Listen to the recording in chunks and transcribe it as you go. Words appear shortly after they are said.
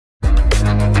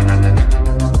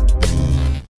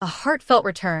A heartfelt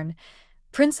return.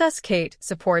 Princess Kate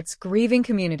supports grieving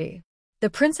community.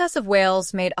 The Princess of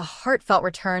Wales made a heartfelt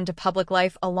return to public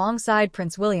life alongside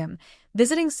Prince William,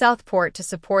 visiting Southport to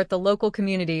support the local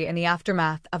community in the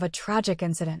aftermath of a tragic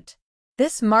incident.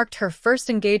 This marked her first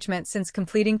engagement since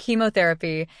completing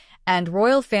chemotherapy, and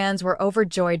royal fans were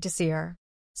overjoyed to see her.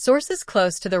 Sources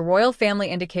close to the royal family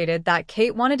indicated that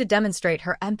Kate wanted to demonstrate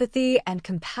her empathy and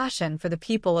compassion for the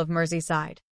people of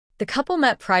Merseyside. The couple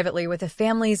met privately with the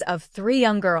families of 3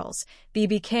 young girls,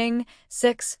 BB King,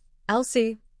 6,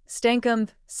 Elsie Stankham,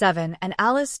 7, and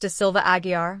Alice de Silva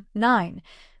Aguiar, 9,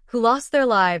 who lost their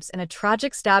lives in a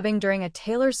tragic stabbing during a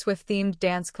Taylor Swift-themed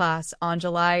dance class on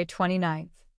July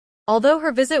 29. Although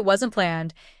her visit wasn't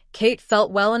planned, Kate felt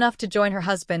well enough to join her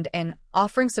husband in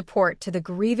offering support to the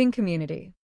grieving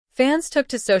community. Fans took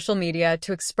to social media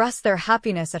to express their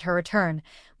happiness at her return,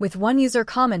 with one user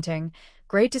commenting,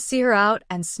 "Great to see her out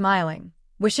and smiling,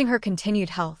 wishing her continued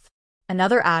health."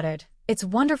 Another added, "It's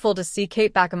wonderful to see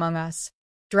Kate back among us."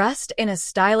 Dressed in a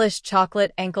stylish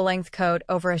chocolate ankle-length coat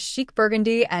over a chic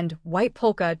burgundy and white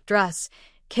polka dress,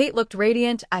 Kate looked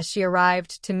radiant as she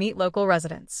arrived to meet local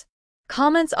residents.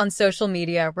 Comments on social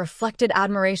media reflected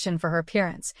admiration for her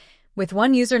appearance, with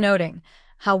one user noting,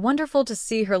 "How wonderful to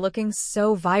see her looking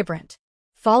so vibrant."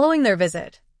 Following their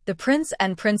visit, the Prince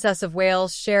and Princess of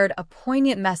Wales shared a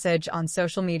poignant message on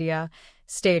social media,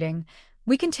 stating,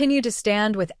 "We continue to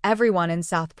stand with everyone in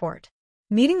Southport.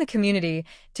 Meeting the community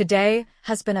today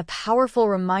has been a powerful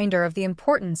reminder of the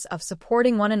importance of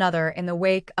supporting one another in the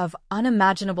wake of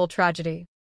unimaginable tragedy."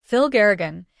 Phil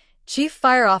Garrigan, Chief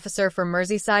Fire Officer for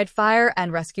Merseyside Fire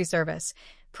and Rescue Service,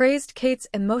 praised Kate's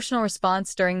emotional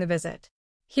response during the visit.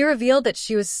 He revealed that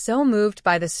she was so moved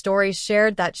by the stories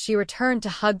shared that she returned to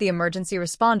hug the emergency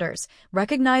responders,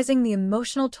 recognizing the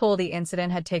emotional toll the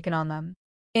incident had taken on them.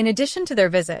 In addition to their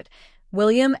visit,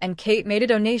 William and Kate made a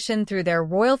donation through their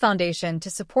Royal Foundation to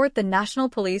support the National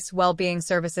Police Wellbeing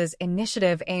Services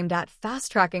initiative aimed at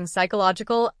fast-tracking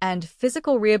psychological and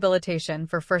physical rehabilitation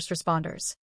for first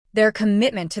responders. Their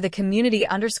commitment to the community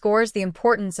underscores the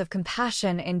importance of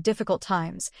compassion in difficult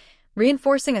times,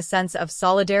 reinforcing a sense of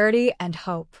solidarity and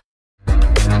hope.